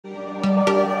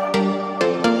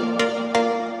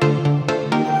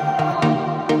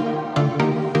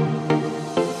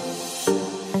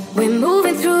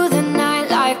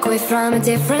a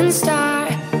different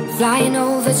star, flying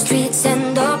over streets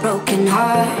and our broken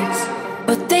hearts.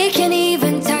 But they can't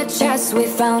even touch us, we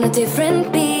found a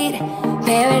different beat.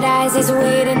 Paradise is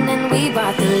waiting and we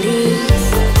bought the lead.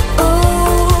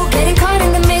 Oh, getting caught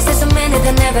in the maze, there's so many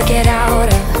that never get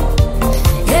out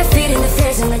of. They're feeding the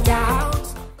fears and the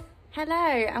doubts. Hello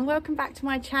and welcome back to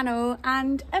my channel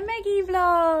and a Meggie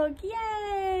vlog,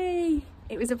 yay!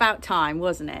 It was about time,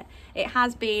 wasn't it? It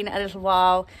has been a little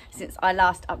while since I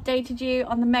last updated you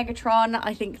on the Megatron.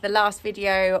 I think the last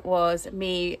video was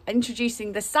me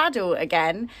introducing the saddle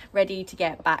again, ready to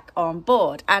get back on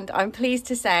board. And I'm pleased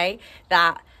to say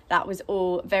that that was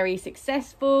all very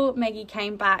successful. Meggie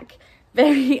came back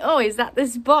very, oh, is that the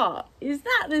spot? Is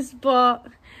that the spot?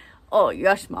 Oh,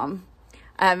 yes, mum.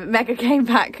 Mega came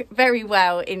back very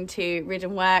well into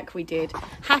ridden work. We did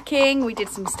hacking, we did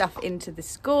some stuff into the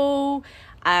school,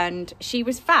 and she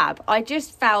was fab. I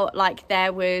just felt like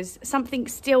there was something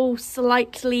still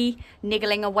slightly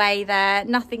niggling away there.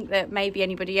 Nothing that maybe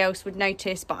anybody else would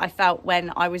notice, but I felt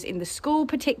when I was in the school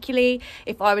particularly,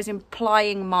 if I was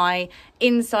implying my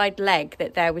inside leg,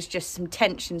 that there was just some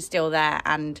tension still there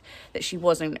and that she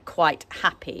wasn't quite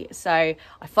happy. So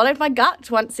I followed my gut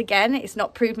once again. It's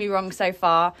not proved me wrong so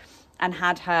far, and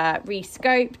had her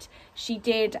re-scoped. She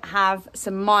did have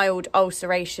some mild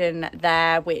ulceration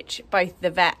there, which both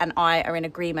the vet and I are in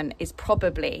agreement is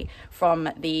probably from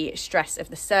the stress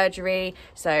of the surgery.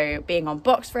 So being on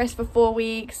box rest for 4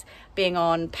 weeks, being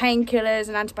on painkillers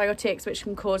and antibiotics, which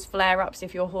can cause flare-ups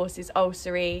if your horse is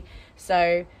ulcery.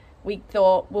 So we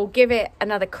thought we'll give it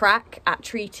another crack at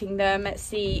treating them,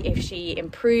 see if she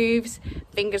improves.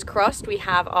 Fingers crossed we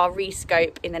have our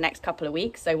re-scope in the next couple of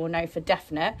weeks, so we'll know for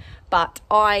definite. But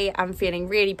I am feeling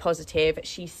really positive.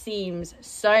 She seems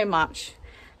so much,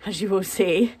 as you will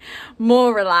see,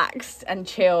 more relaxed and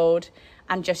chilled.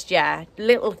 And just, yeah,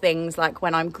 little things like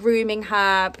when I'm grooming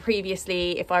her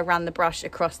previously, if I ran the brush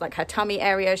across like her tummy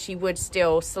area, she would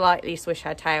still slightly swish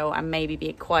her tail and maybe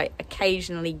be quite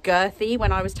occasionally girthy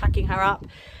when I was tacking her up.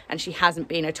 And she hasn't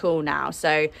been at all now.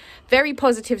 So very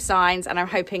positive signs. And I'm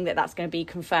hoping that that's going to be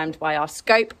confirmed by our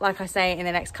scope, like I say, in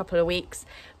the next couple of weeks.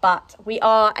 But we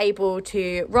are able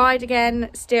to ride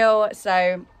again still.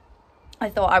 So I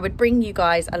thought I would bring you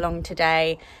guys along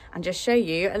today and just show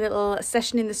you a little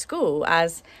session in the school,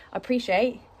 as I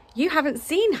appreciate you haven't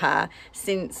seen her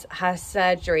since her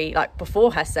surgery, like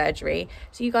before her surgery.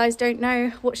 So you guys don't know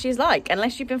what she's like,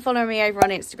 unless you've been following me over on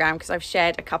Instagram, because I've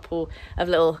shared a couple of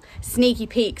little sneaky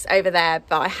peeks over there,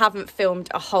 but I haven't filmed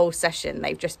a whole session.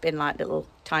 They've just been like little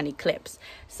tiny clips.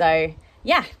 So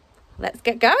yeah, let's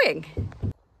get going.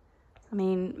 I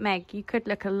mean, Meg, you could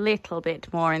look a little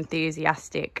bit more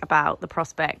enthusiastic about the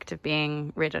prospect of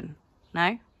being ridden,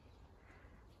 no?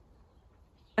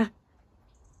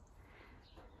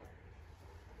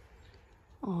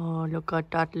 Oh, look at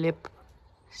that lip.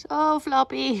 So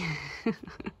floppy.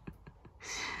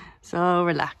 So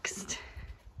relaxed.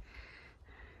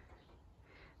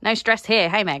 No stress here,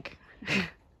 hey Meg?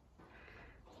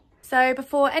 So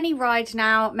before any ride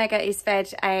now, Mega is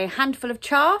fed a handful of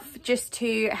chaff just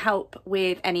to help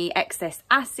with any excess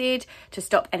acid, to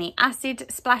stop any acid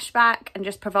splashback, and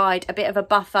just provide a bit of a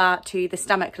buffer to the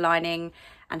stomach lining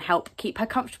and help keep her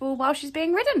comfortable while she's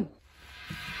being ridden.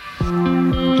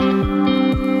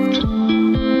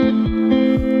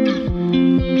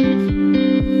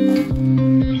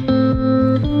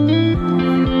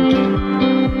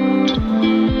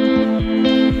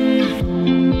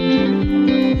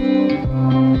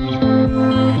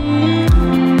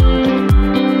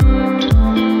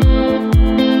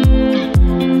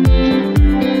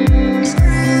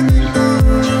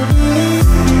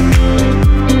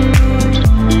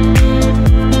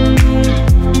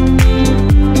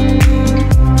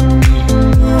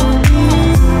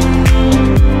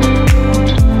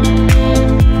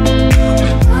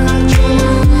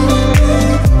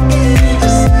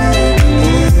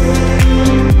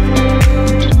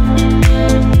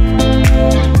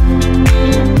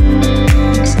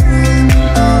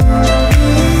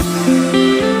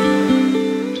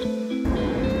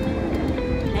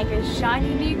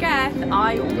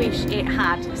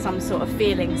 Some sort of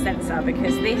feeling sensor,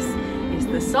 because this is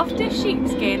the softest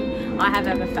sheepskin I have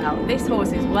ever felt. This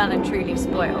horse is well and truly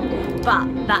spoiled,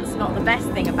 but that's not the best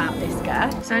thing about this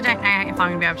girth. So I don't know if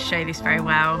I'm gonna be able to show this very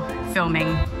well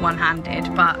filming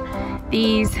one-handed, but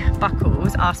these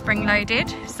buckles are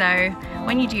spring-loaded, so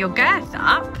when you do your girth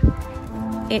up,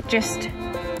 it just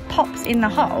pops in the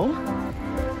hole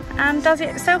and does it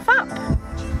itself up.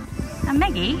 And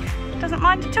Meggie doesn't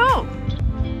mind at all.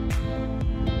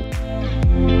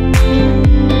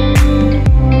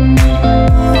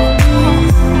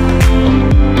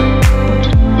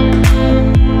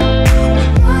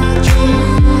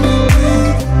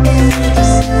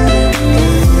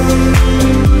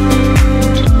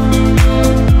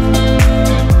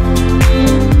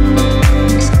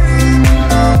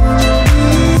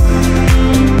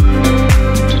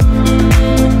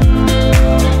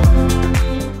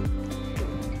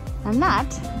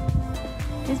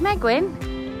 Dad. Is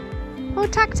Megwin all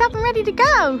tacked up and ready to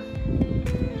go?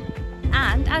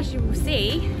 And as you will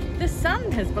see, the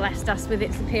sun has blessed us with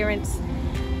its appearance,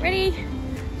 ready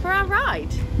for our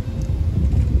ride.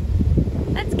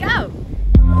 Let's go.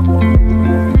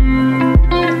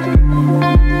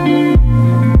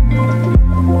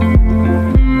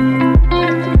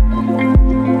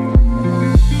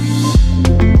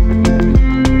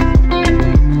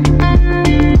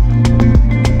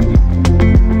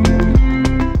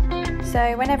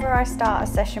 So whenever I start a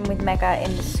session with Mega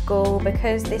in the school,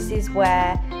 because this is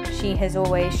where she has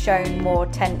always shown more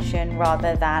tension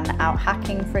rather than out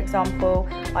hacking, for example,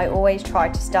 I always try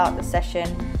to start the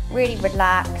session really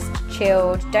relaxed,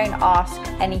 chilled, don't ask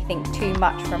anything too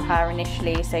much from her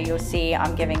initially. So you'll see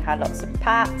I'm giving her lots of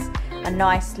pats, a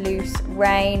nice loose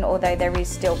rein, although there is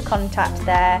still contact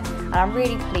there, and I'm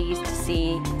really pleased to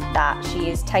see that she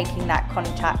is taking that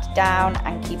contact down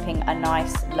and keeping a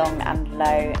nice long and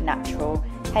low natural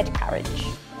head carriage.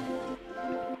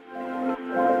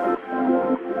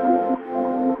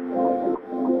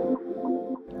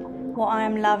 What I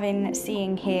am loving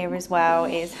seeing here as well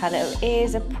is her little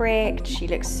ears are pricked, she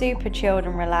looks super chilled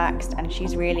and relaxed, and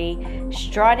she's really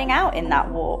striding out in that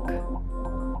walk.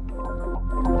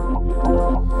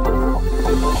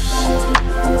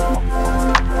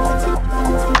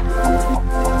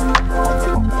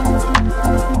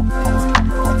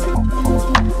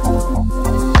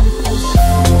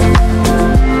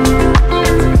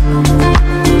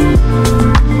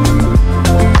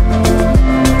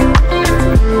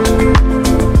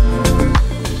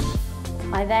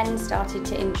 I then started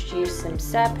to introduce some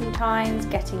serpentines,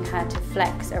 getting her to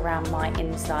flex around my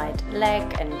inside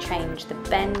leg and change the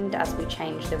bend as we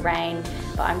change the rein.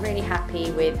 But I'm really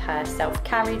happy with her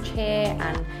self-carriage here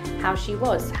and how she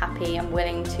was happy and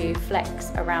willing to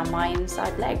flex around my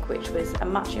inside leg, which was a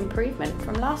much improvement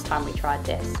from last time we tried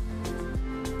this.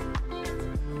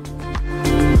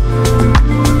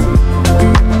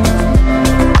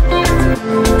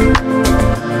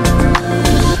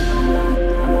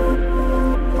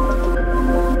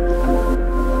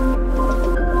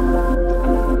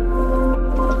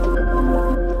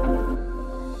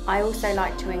 I also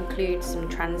like to include some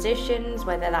transitions,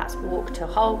 whether that's walk to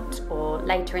halt, or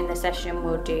later in the session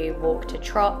we'll do walk to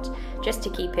trot, just to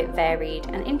keep it varied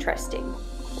and interesting.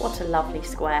 What a lovely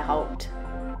square halt.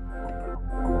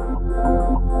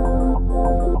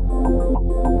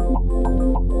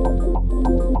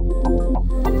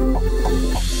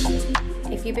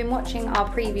 If you've been watching our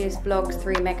previous vlogs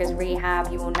through Mega's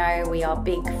Rehab, you will know we are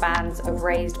big fans of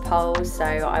raised poles, so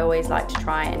I always like to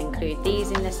try and include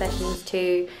these in the sessions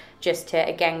too, just to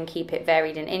again keep it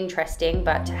varied and interesting,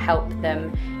 but to help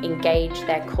them engage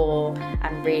their core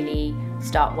and really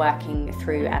start working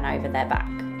through and over their back.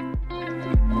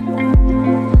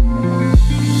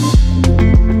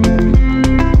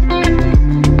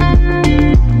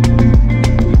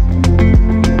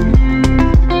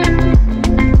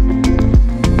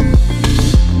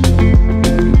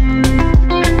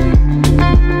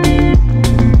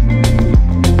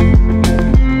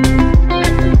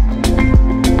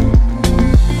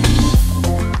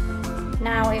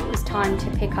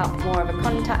 More of a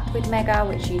contact with Mega,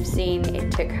 which you've seen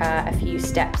it took her a few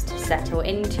steps to settle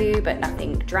into, but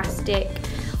nothing drastic.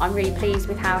 I'm really pleased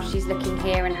with how she's looking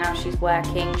here and how she's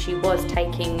working. She was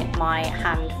taking my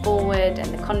hand forward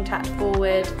and the contact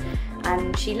forward,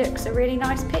 and she looks a really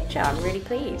nice picture. I'm really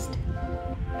pleased.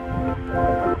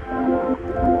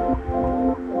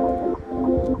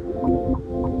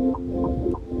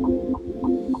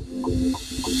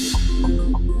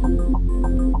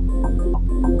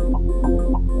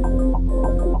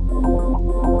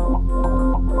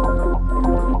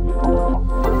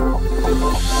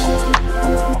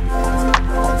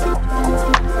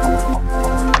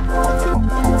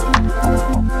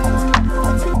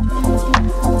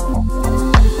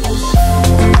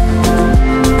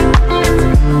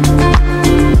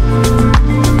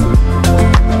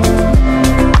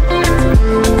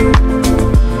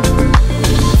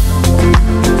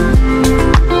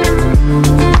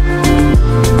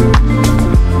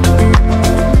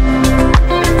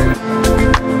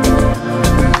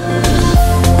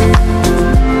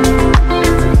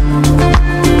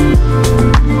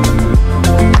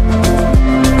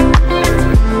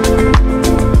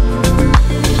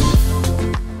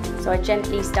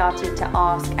 she started to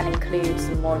ask and include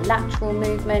some more lateral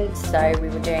movements. So we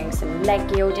were doing some leg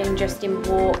yielding just in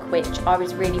walk, which I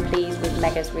was really pleased with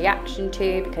Mega's reaction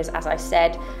to, because as I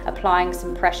said, applying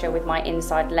some pressure with my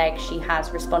inside leg, she has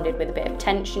responded with a bit of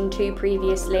tension to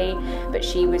previously, but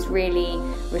she was really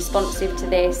responsive to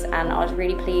this and I was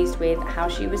really pleased with how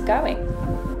she was going.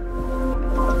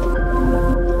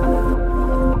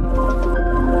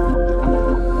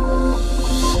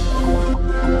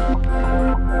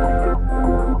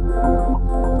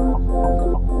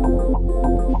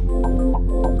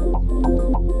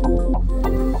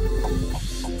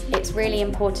 Really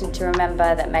important to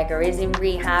remember that Mega is in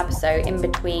rehab, so in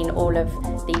between all of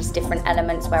these different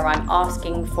elements where I'm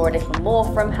asking for a little more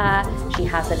from her, she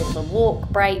has a little walk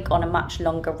break on a much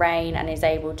longer rein and is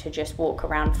able to just walk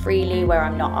around freely where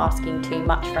I'm not asking too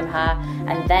much from her,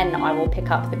 and then I will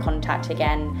pick up the contact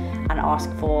again and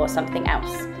ask for something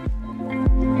else.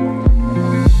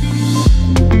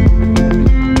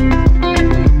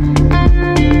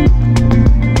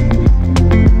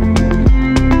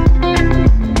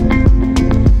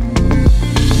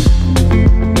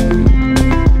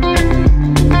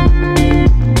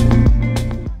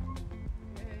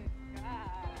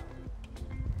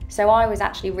 So I was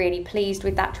actually really pleased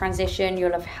with that transition.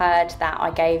 You'll have heard that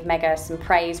I gave Mega some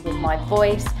praise with my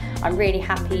voice. I'm really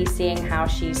happy seeing how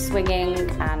she's swinging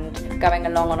and going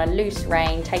along on a loose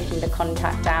rein, taking the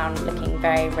contact down, looking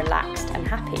very relaxed and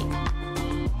happy.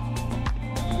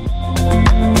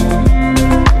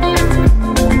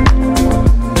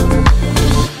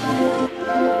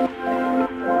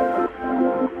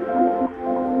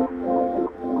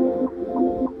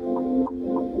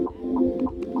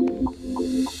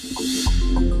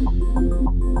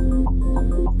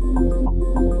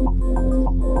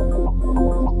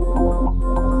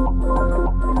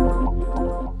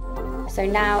 So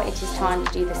now it is time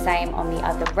to do the same on the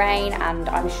other rein, and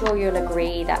I'm sure you'll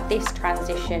agree that this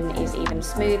transition is even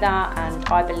smoother, and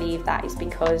I believe that is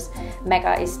because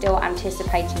Mega is still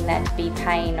anticipating there to be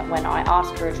pain when I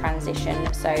ask for a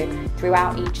transition. So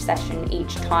throughout each session,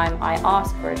 each time I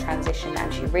ask for a transition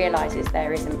and she realises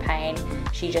there isn't pain,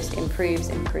 she just improves,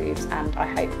 and I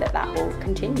hope that that will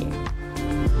continue.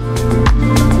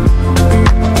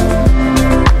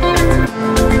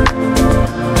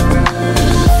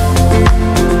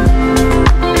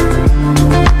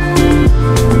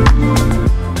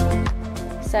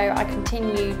 So I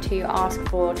continue to ask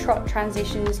for trot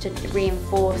transitions to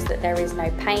reinforce that there is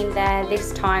no pain there,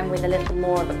 this time with a little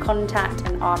more of a contact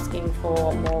and asking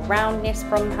for more roundness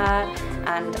from her.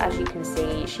 And as you can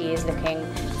see, she is looking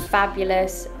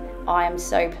fabulous. I am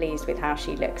so pleased with how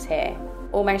she looks here.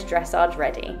 Almost dressage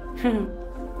ready.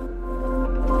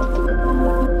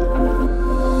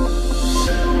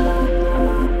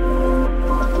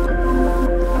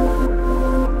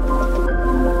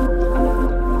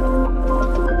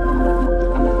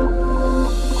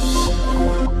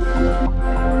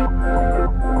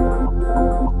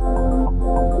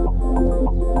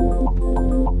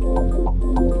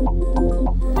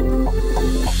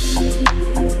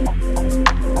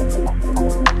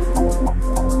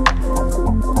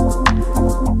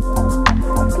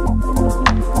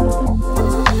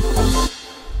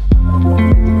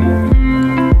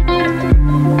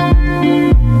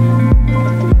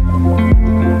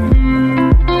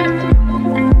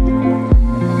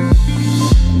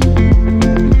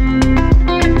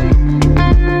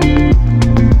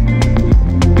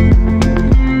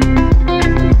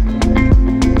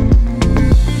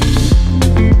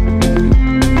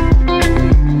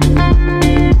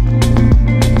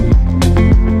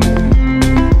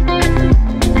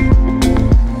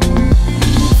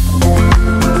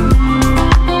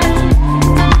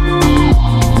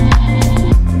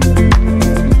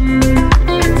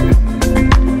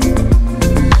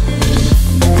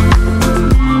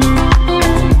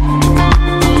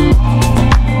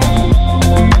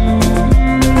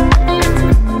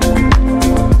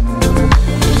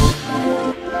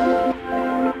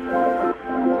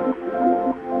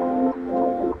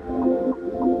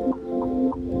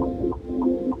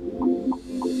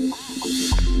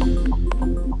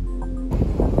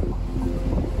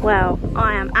 Well,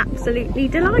 I am absolutely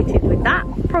delighted with that.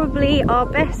 Probably our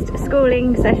best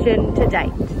schooling session to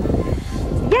date.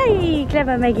 Yay,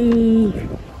 clever Meggie!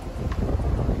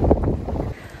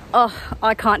 Oh,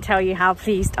 I can't tell you how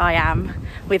pleased I am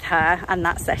with her and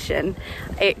that session.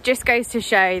 It just goes to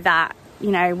show that, you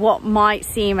know, what might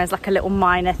seem as like a little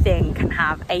minor thing can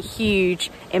have a huge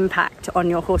impact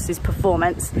on your horse's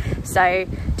performance. So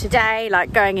today,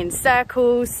 like going in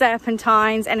circles,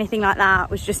 serpentines, anything like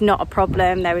that was just not a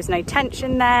problem. There was no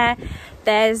tension there.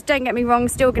 There's, don't get me wrong,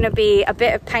 still going to be a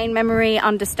bit of pain memory,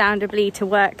 understandably, to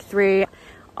work through.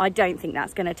 I don't think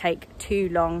that's going to take too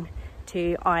long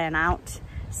to iron out.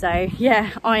 So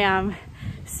yeah, I am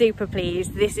super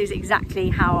pleased. This is exactly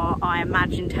how I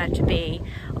imagined her to be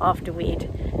after we'd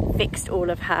fixed all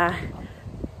of her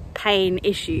pain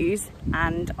issues,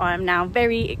 and I am now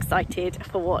very excited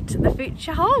for what the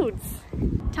future holds.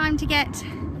 Time to get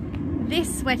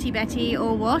this sweaty Betty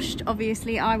all washed.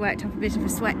 Obviously I worked up a bit of a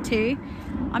sweat too.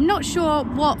 I'm not sure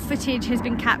what footage has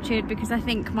been captured because I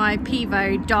think my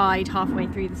Pivo died halfway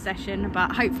through the session,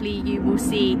 but hopefully you will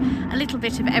see a little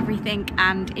bit of everything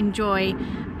and enjoy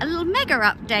a little mega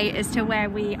update as to where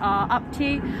we are up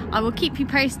to. I will keep you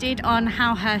posted on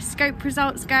how her scope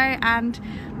results go and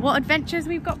what adventures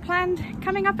we've got planned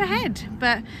coming up ahead.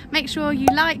 But make sure you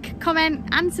like, comment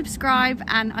and subscribe,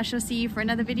 and I shall see you for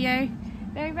another video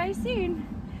very, very soon.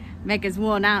 Mega's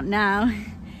worn out now.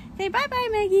 Say bye bye,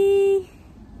 Maggie.